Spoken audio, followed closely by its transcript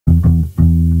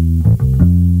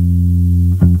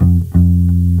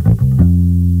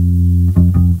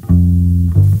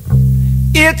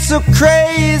It's a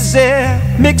crazy,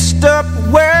 mixed up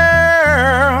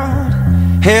world.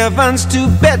 Heavens to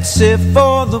Betsy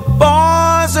for the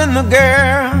boys and the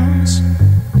girls.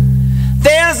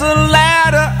 There's a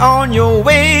ladder on your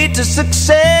way to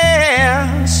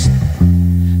success.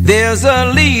 There's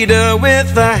a leader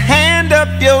with a hand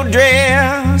up your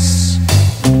dress.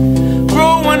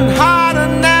 Growing harder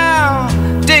now,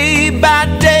 day by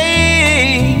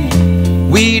day.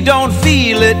 We don't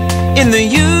feel it in the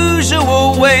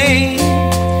usual way.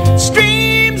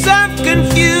 Streams of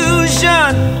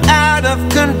confusion out of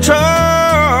control.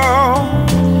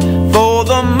 For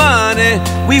the money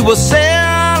we will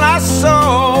sell our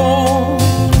soul.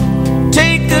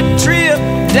 Take a trip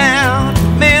down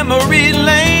memory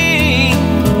lane.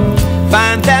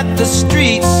 Find that the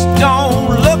streets don't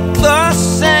look the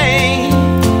same.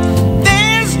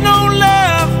 There's no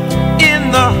love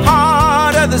in the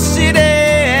heart of the city.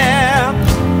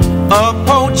 A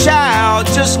poor child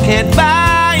just can't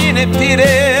buy any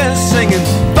pity. Singing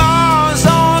bars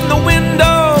on the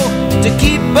window to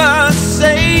keep us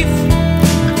safe.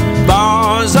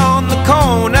 Bars on the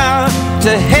corner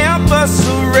to help us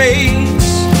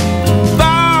erase.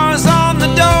 Bars on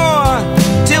the door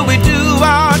till we do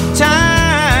our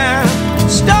time.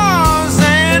 Stars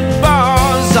and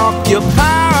bars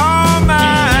occupy our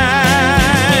minds.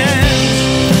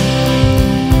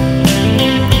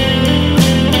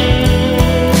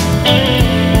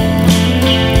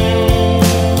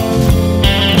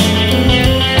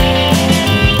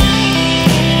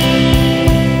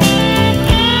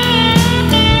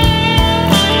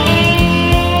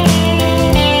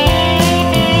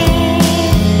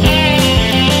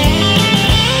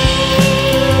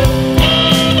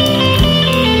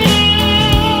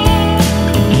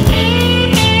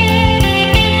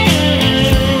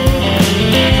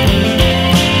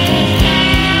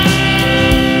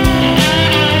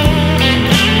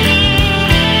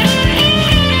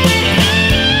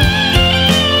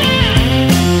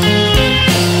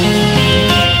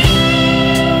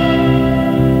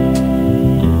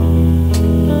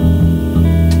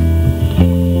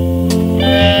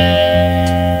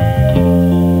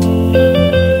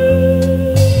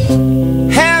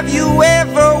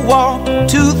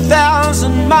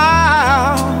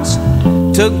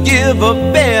 To give a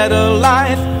better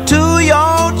life to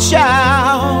your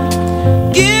child.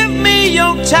 Give me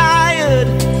your tired,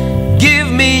 give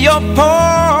me your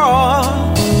poor.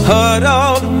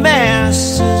 Huddled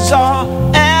masses are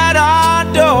at our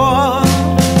door.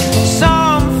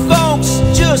 Some folks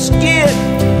just get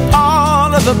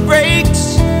all of the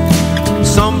breaks.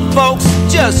 Some folks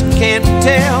just can't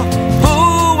tell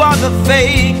who are the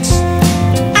fakes.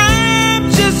 I'm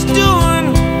just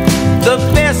doing the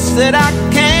best that I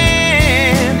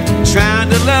can, trying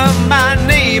to love my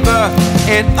neighbor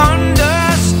and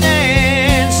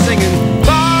understand. Singing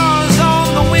bars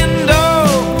on the window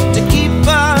to keep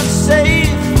us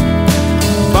safe.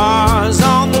 Bars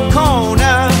on the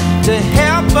corner to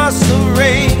help us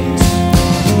erase.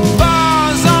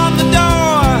 Bars on the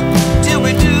door till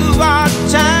we do our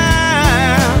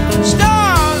time.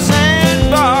 Stars and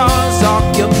bars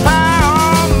occupy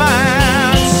our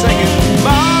minds. Singing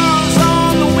bars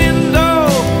on the window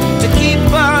to keep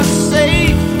us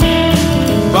safe.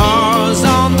 Bars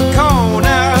on the corner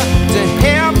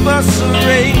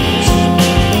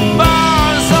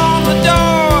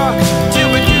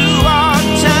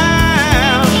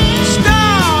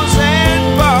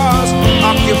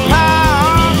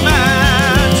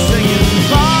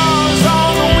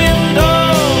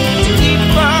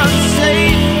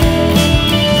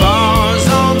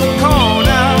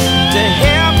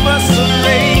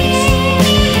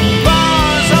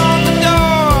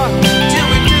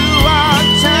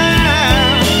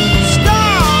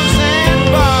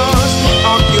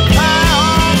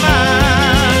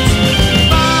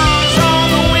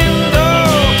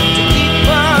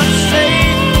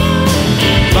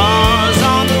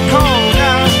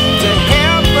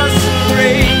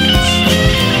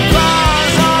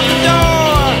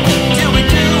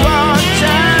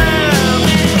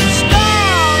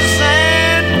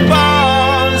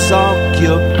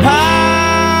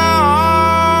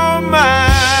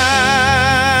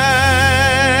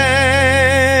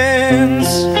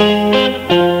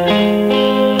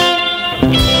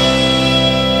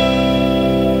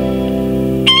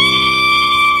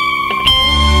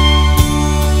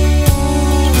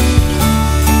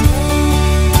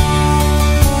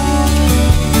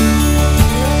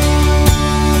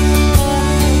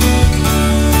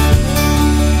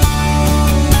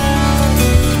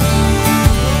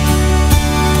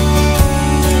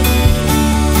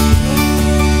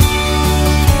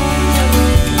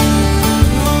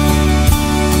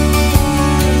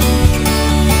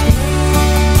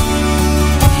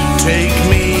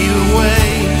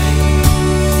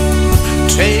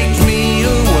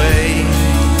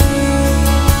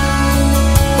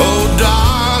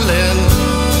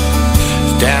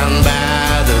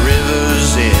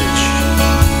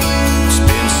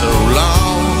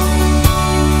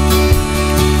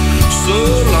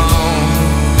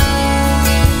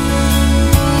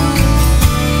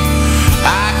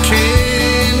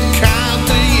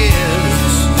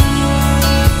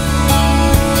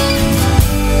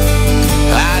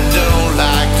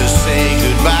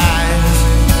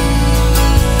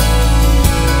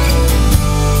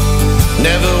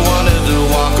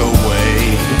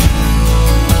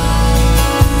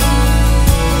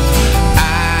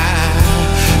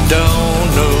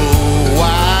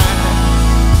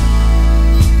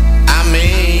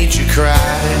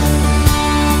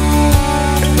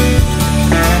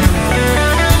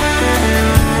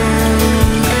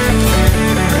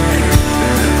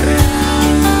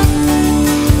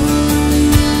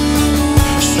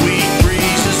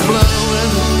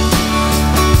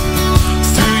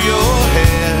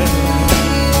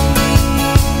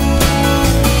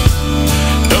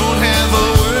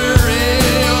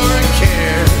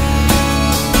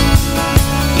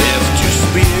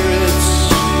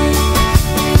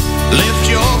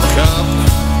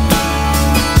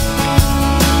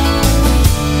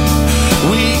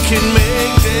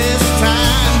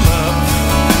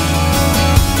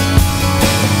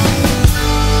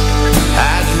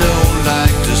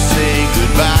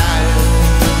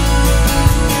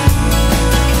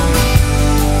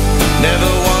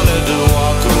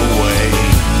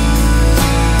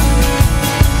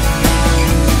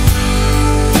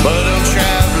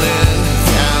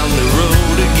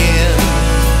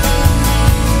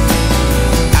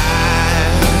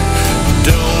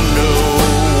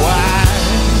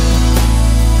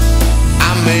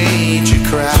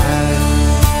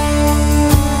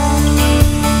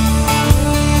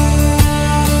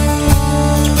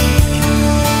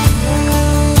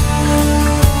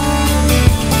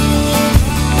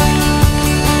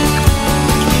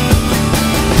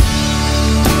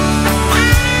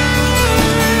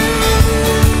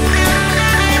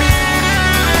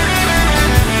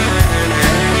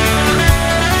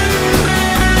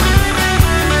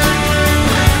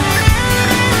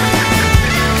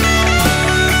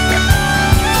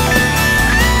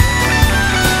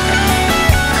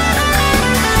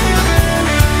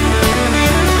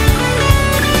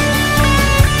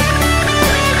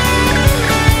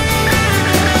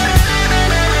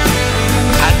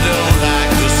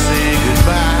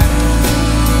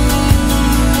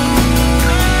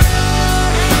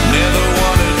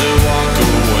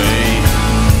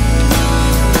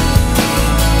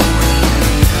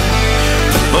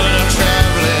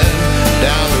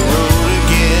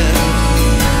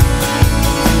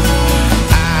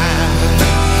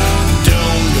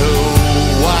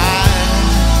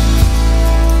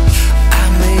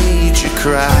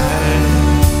cry.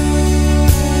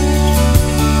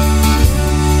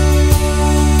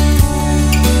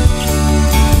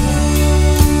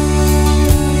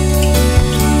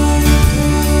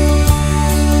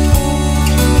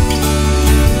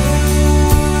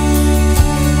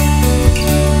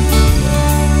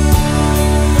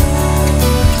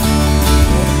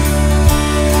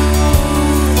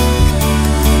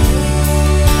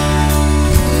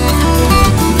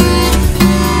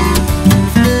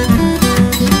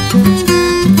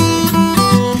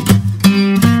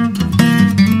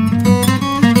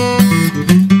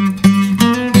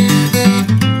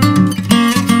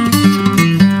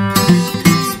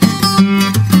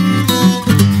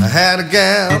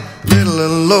 Gal, little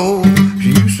and low. She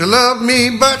used to love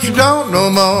me, but she don't no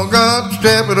more. Got to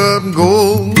step it up and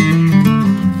go.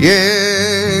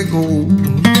 Yeah, go.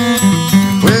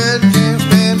 Well, you can't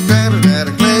stand trapping at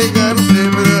a clay. Got to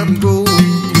step it up and go.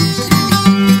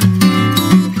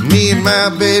 Me and my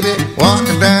baby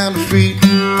walking down the street,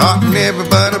 hawking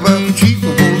everybody but the chief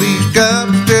of police. Got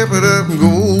to step it up and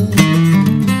go.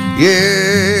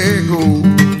 Yeah, go.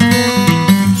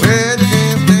 Well, you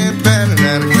can't stand trapping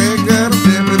at a clay.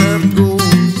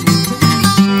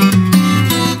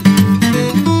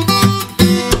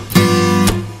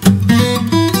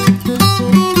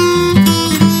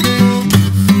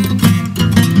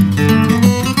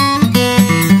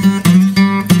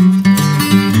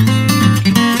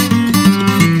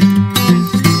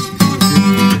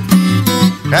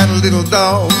 Had a little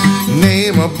dog,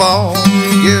 name a ball,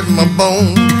 give him a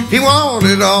bone. He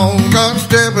wanted it all, got to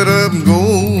step it up and go.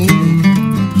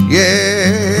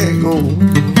 Yeah, go.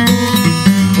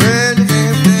 Well, you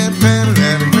can't stand patting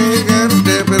at it, you gotta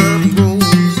step it up and go.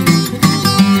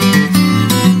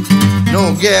 No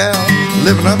gal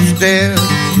living upstairs,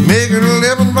 making a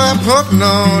living by putting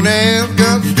on airs.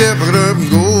 Got to step it up and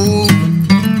go.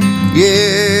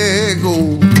 Yeah,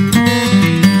 go.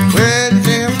 Well, you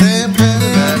can't stand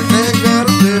patting at it, you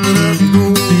gotta step it up and go.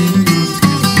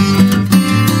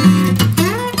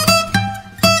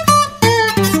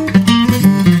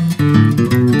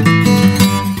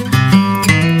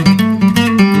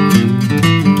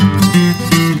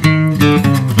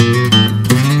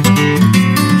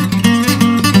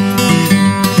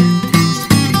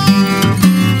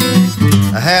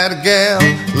 Had a gal,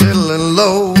 little and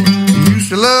low. She used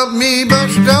to love me, but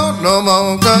she don't no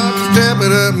more. Got to step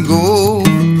it up and go.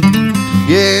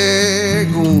 Yeah,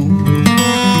 go.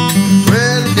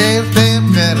 Well, you can't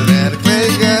stand patting at a clay.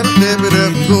 Got to step it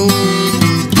up and go.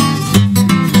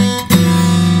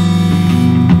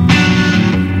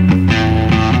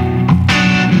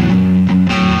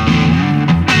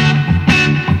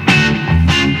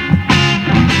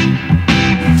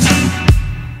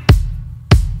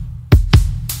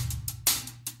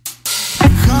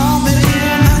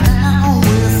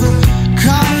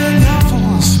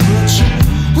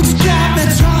 What's got me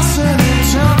tossing and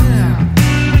turning?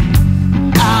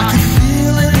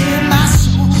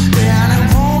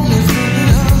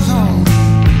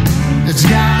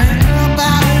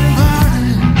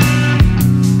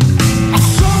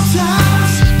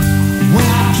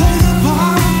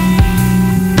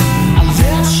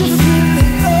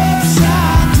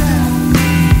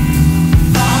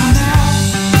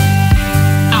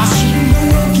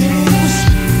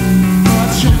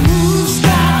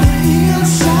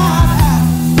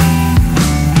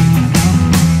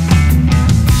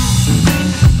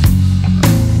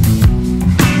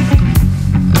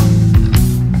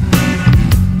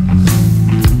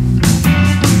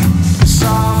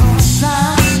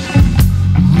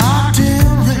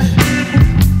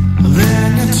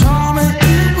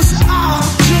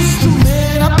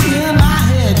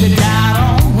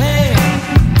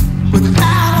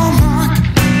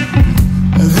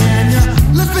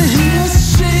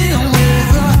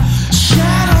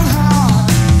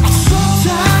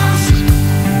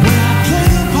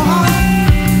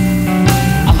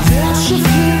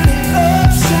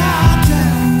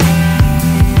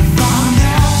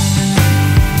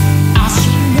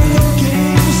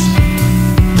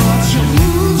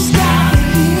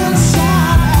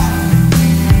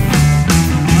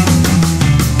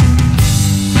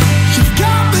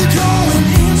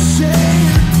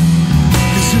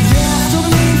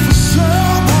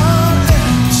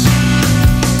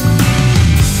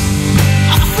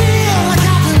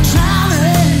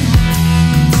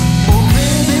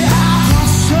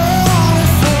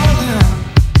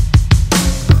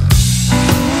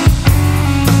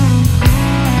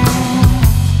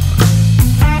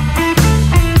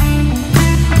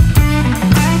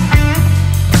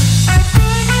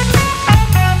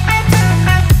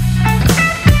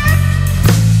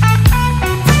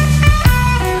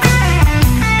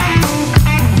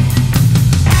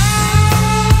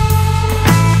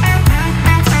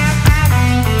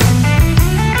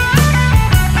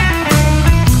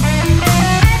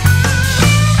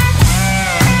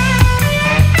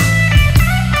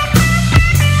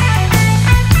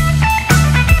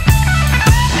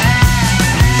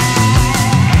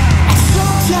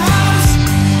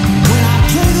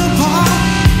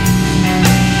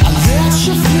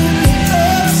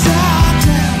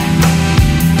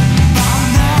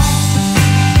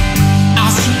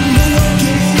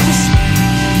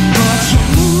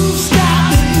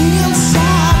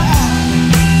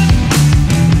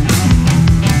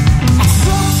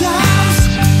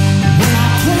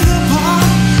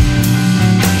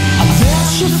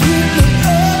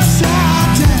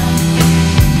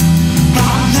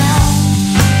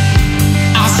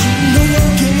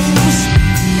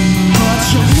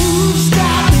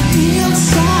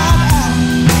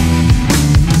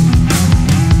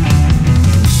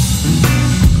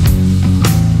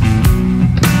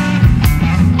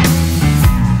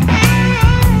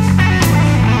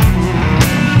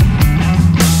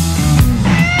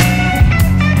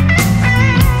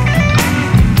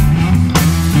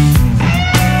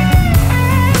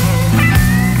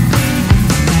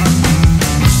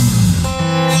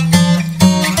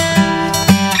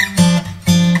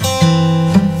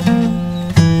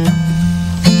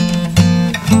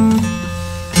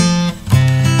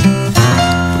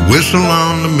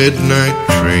 midnight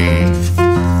train.